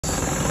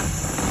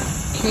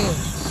Okay,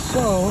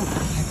 so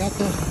I got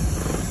the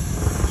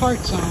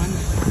parts on,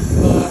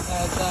 but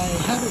as I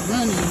have it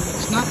running,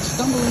 it's not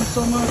stumbling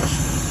so much,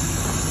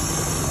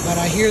 but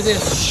I hear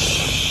this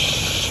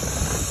shh.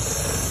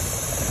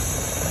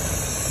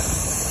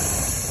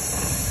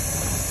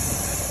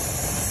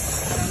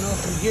 I don't know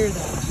if you hear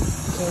that.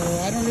 So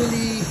I don't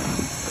really,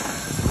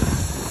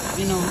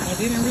 I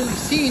didn't really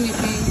see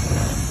anything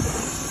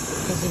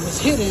because it was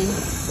hidden,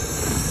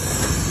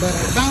 but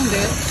I found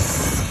it.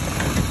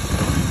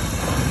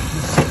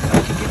 Let's see if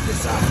I can get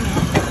this off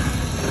now.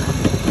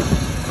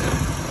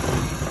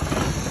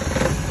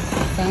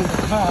 Found the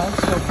cause,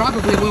 so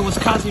probably what was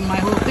causing my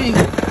whole thing.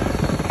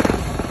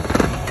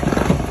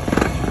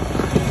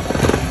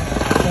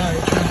 Sorry,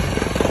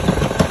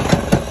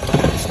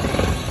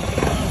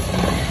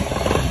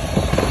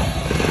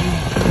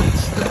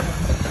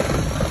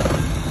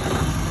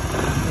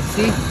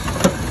 see?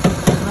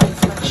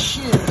 It's like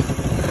shit.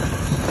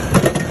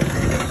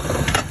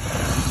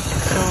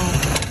 So,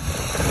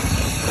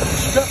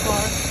 strut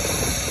bar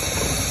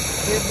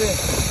did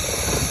this.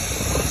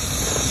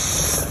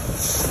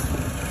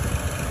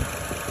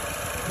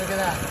 Look at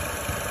that.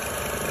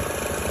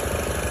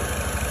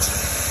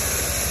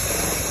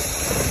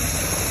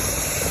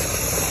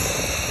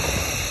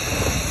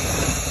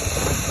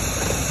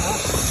 Well, at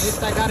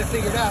least I got it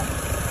figured out.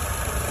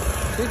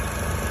 See?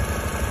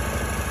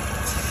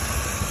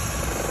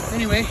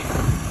 Anyway, I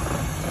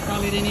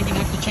probably didn't even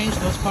have to change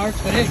those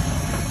parts, but hey,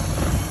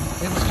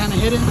 it was kind of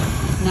hidden.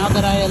 Now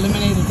that I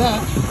eliminated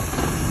that,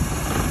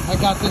 I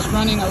got this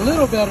running a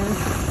little better,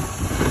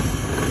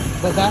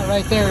 but that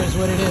right there is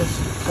what it is.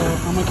 So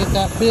I'm gonna get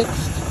that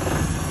fixed,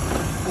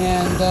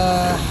 and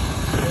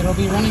it'll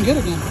be running good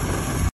again.